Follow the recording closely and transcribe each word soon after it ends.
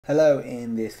Hello,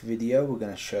 in this video we're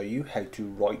going to show you how to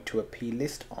write to a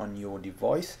plist on your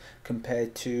device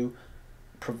compared to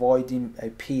providing a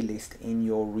plist in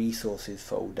your resources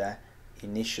folder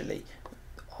initially.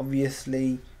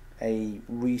 Obviously a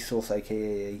resource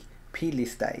aka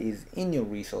plist that is in your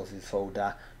resources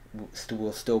folder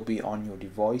will still be on your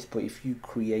device, but if you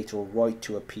create or write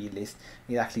to a plist,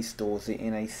 it actually stores it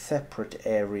in a separate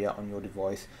area on your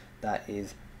device that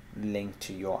is linked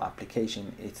to your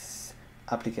application. It's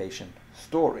application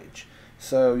storage,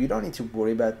 so you don't need to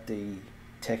worry about the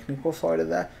technical side of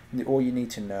that. All you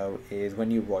need to know is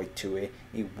when you write to it,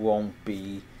 it won't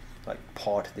be like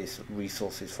part of this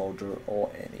resources folder or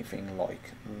anything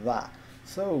like that.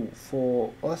 So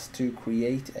for us to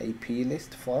create a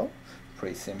plist file,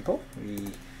 pretty simple.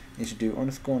 We need to do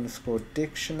 __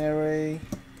 dictionary,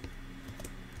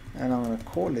 and I'm going to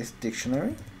call this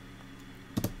dictionary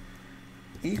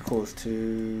equals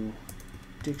to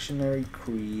dictionary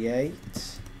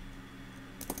create.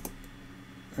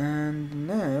 And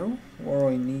now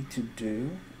what I need to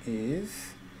do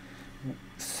is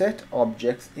set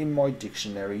objects in my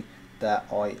dictionary that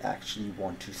I actually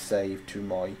want to save to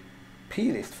my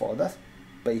plist file. That's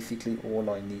basically all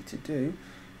I need to do.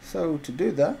 So to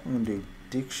do that, I'm going to do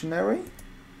dictionary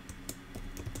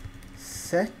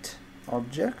set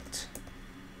object,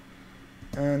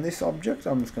 and this object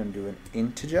I'm just going to do an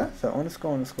integer. So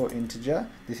 __ integer.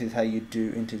 This is how you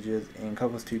do integers in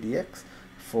Cocos2d-x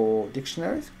for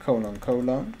dictionaries. ;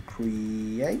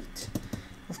 create.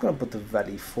 I'm just going to put the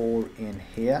value 4 in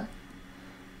here,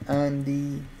 and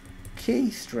the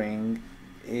key string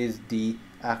is the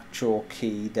actual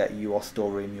key that you are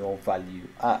storing your value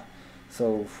at.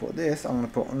 So for this I'm going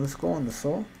to put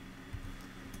 __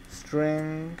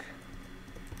 string ;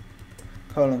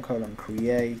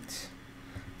 create.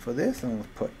 For this I'm going to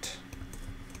put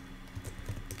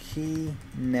key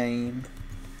name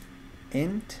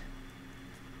int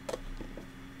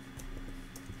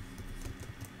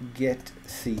get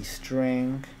c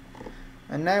string,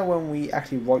 and now when we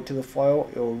actually write to the file,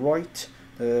 it will write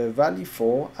the value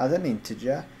 4 as an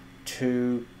integer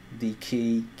to the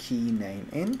key name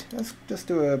int. Let's just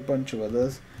do a bunch of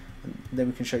others, and then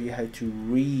we can show you how to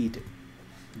read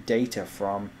data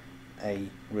from a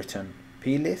written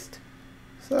plist.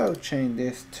 So change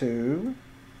this to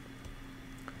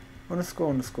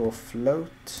 __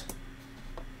 float.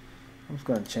 I'm just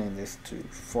going to change this to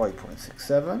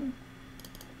 5.67,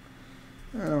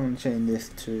 and I'm going to change this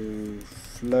to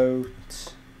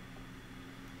float.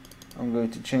 I'm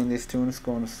going to change this to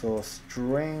 __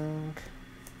 string,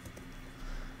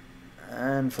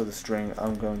 and for the string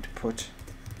I'm going to put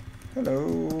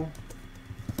hello,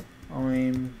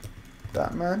 I'm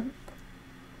Batman,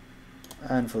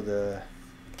 and for the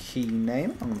key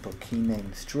name I'm going to put key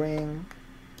name string.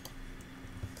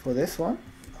 For this one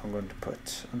I'm going to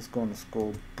put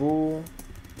 __ bool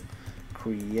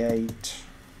create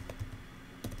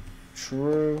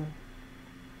true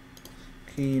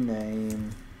key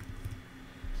name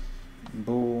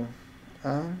bool,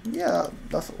 and yeah,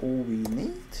 that's all we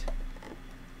need.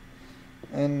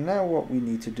 And now what we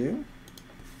need to do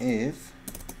is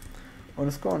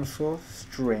 __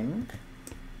 string,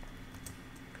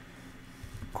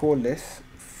 call this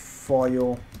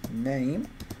file name.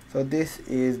 So this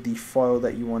is the file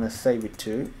that you want to save it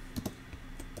to.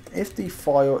 If the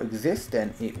file exists,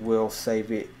 then it will save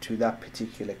it to that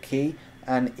particular key,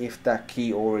 and if that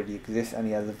key already exists and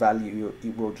it has a value,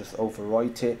 it will just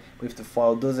overwrite it. But if the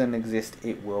file doesn't exist,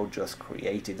 it will just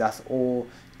create it. That's all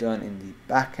done in the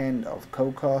back end of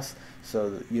Cocos,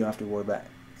 so you don't have to worry about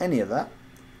any of that.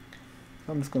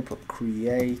 So I'm just going to put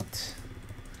create,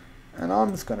 and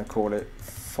I'm just going to call it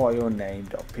file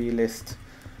name.plist.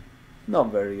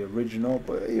 Not very original,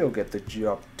 but you'll get the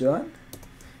job done.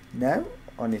 Now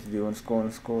I need to do __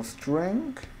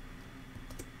 string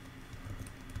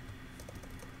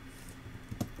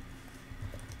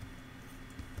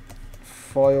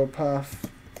file path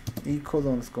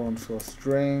equals __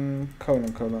 string ;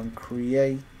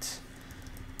 create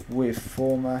with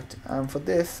format, and for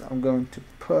this I'm going to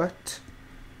put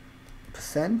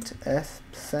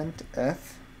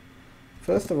 %s%f.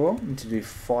 First of all, I need to do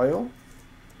file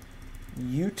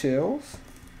utils :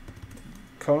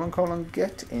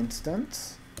 get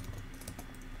instance.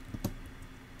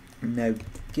 Now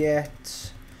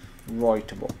get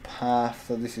writable path.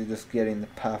 So this is just getting the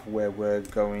path where we're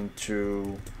going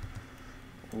to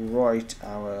write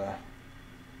our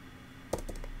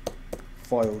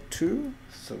file to.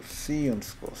 So c _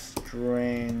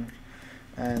 string,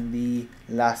 and the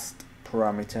last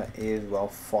parameter is, well,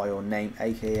 file name,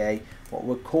 aka what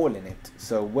we're calling it.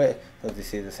 So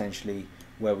this is essentially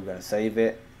where we're going to save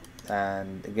it.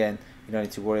 And again, you don't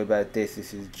need to worry about this.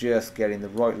 This is just getting the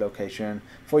right location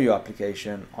for your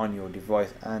application on your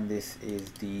device, and this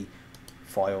is the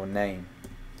file name.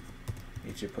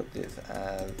 You should put this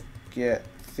as get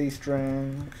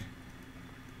cstring.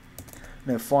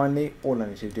 Now finally, all I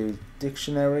need to do is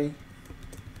dictionary,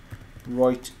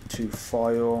 write to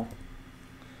file.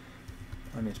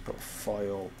 I need to put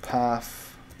file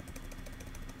path,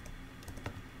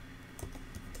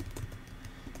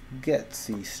 get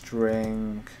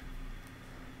cstring,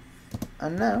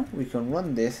 and now we can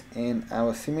run this in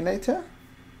our simulator.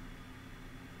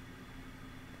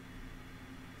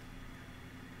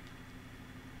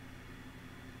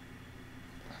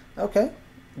 Okay,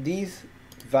 these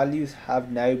values have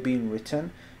now been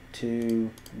written to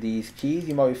these keys.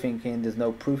 You might be thinking there's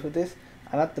no proof of this,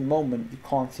 and at the moment you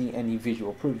can't see any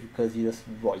visual proof because you're just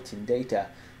writing data.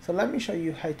 So let me show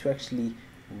you how to actually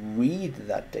read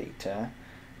that data.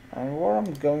 And what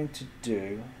I'm going to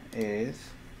do is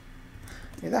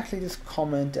actually just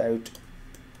comment out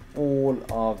all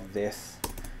of this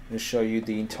and show you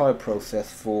the entire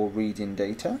process for reading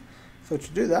data. So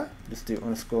to do that, just do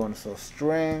underscore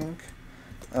string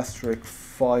asterisk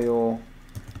file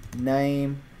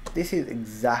name. This is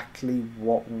exactly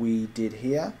what we did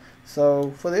here.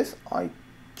 So for this, I'm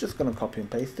just going to copy and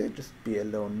paste it, just be a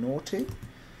little naughty.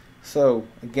 So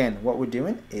again, what we're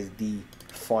doing is the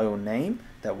file name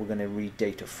that we're going to read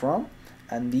data from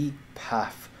and the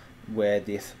path where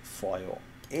this file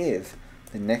is.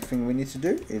 The next thing we need to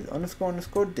do is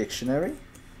underscore dictionary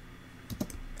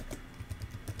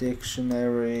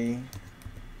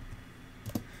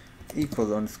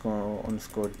equals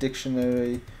underscore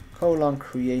dictionary colon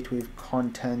create with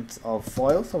contents of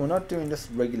file. So we're not doing just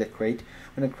regular create,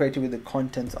 we're going to create it with the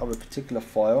contents of a particular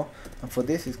file, and for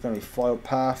this it's going to be file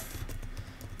path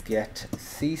get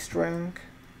cstring.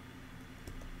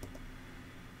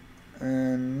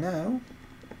 And now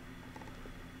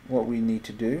what we need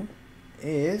to do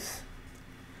is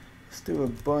let's do a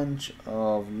bunch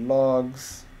of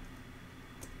logs.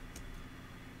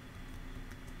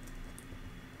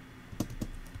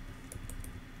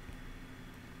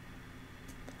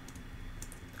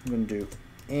 I'm going to do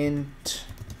int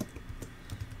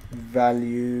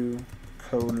value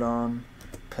colon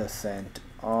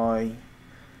 %i.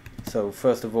 So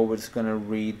first of all, we're just going to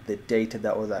read the data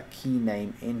that was our key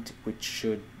name int, which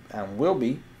should and will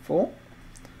be 4.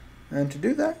 And to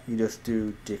do that, you just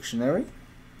do dictionary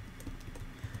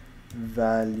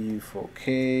value for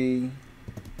key,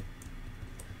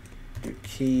 do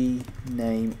key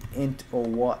name int or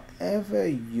whatever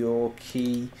your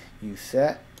key you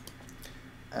set.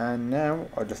 And now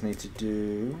I just need to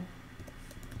do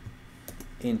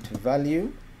int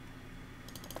value.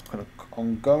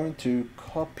 I'm going to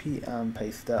copy and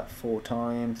paste that 4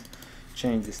 times,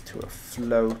 change this to a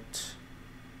float,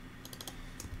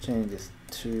 change this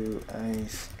to a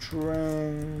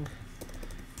string,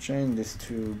 change this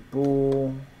to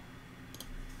bool,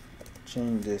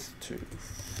 change this to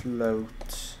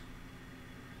float,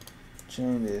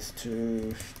 change this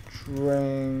to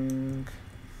string,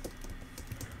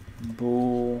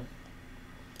 bool.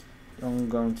 I'm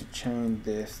going to change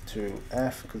this to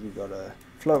f because we've got a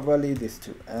float value, this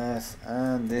to s,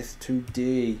 and this to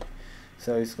d.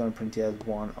 So it's going to print it as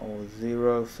 1 or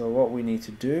 0. So what we need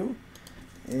to do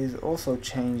is also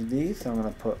change these. So I'm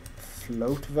going to put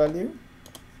float value.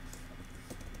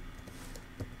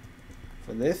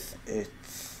 For this,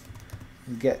 it's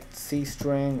get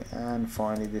cstring, and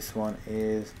finally this one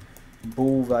is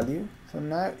bool value. So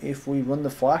now if we run the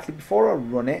file, actually before I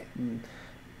run it,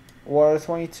 what I just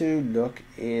want you to look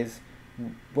is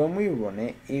when we run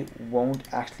it, it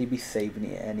won't actually be saving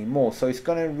it anymore. So it's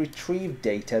going to retrieve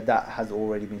data that has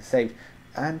already been saved.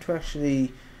 And to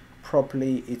actually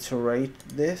properly iterate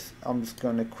this, I'm just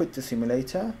going to quit the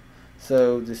simulator.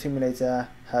 So the simulator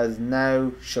has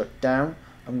now shut down.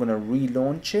 I'm going to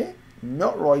relaunch it,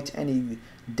 not write any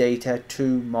data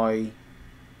to my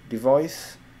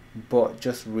device, but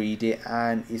just read it,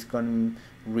 and it's going to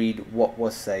read what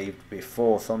was saved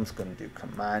before. So I'm just going to do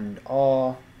Command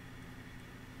R.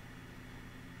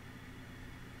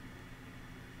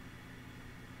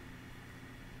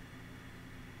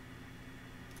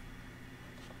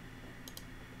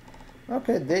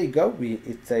 Okay, there you go.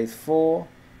 It says 4,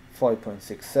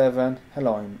 5.67.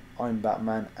 Hello, I'm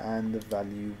Batman, and the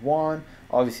value 1.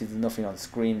 Obviously, there's nothing on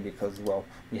screen because, well,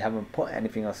 we haven't put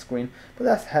anything on screen. But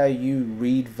that's how you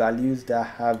read values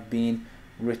that have been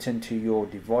written to your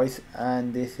device,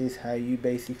 and this is how you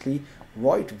basically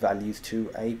write values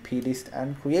to a plist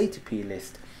and create a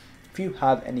plist. If you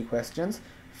have any questions,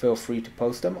 feel free to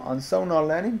post them on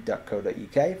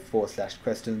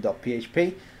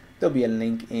sonarlearning.co.uk/questions.php. there'll be a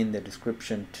link in the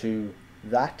description to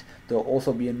that. There'll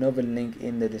also be another link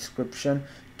in the description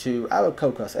to our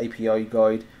Cocos API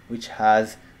guide, which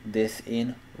has this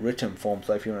in written form.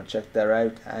 So if you want to check that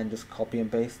out and just copy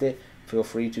and paste it, feel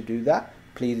free to do that.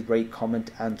 Please rate,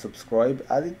 comment and subscribe,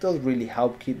 as it does really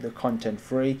help keep the content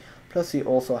free. Plus it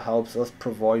also helps us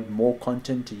provide more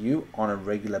content to you on a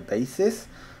regular basis.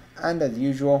 And as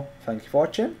usual, thank you for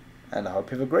watching and I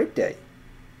hope you have a great day.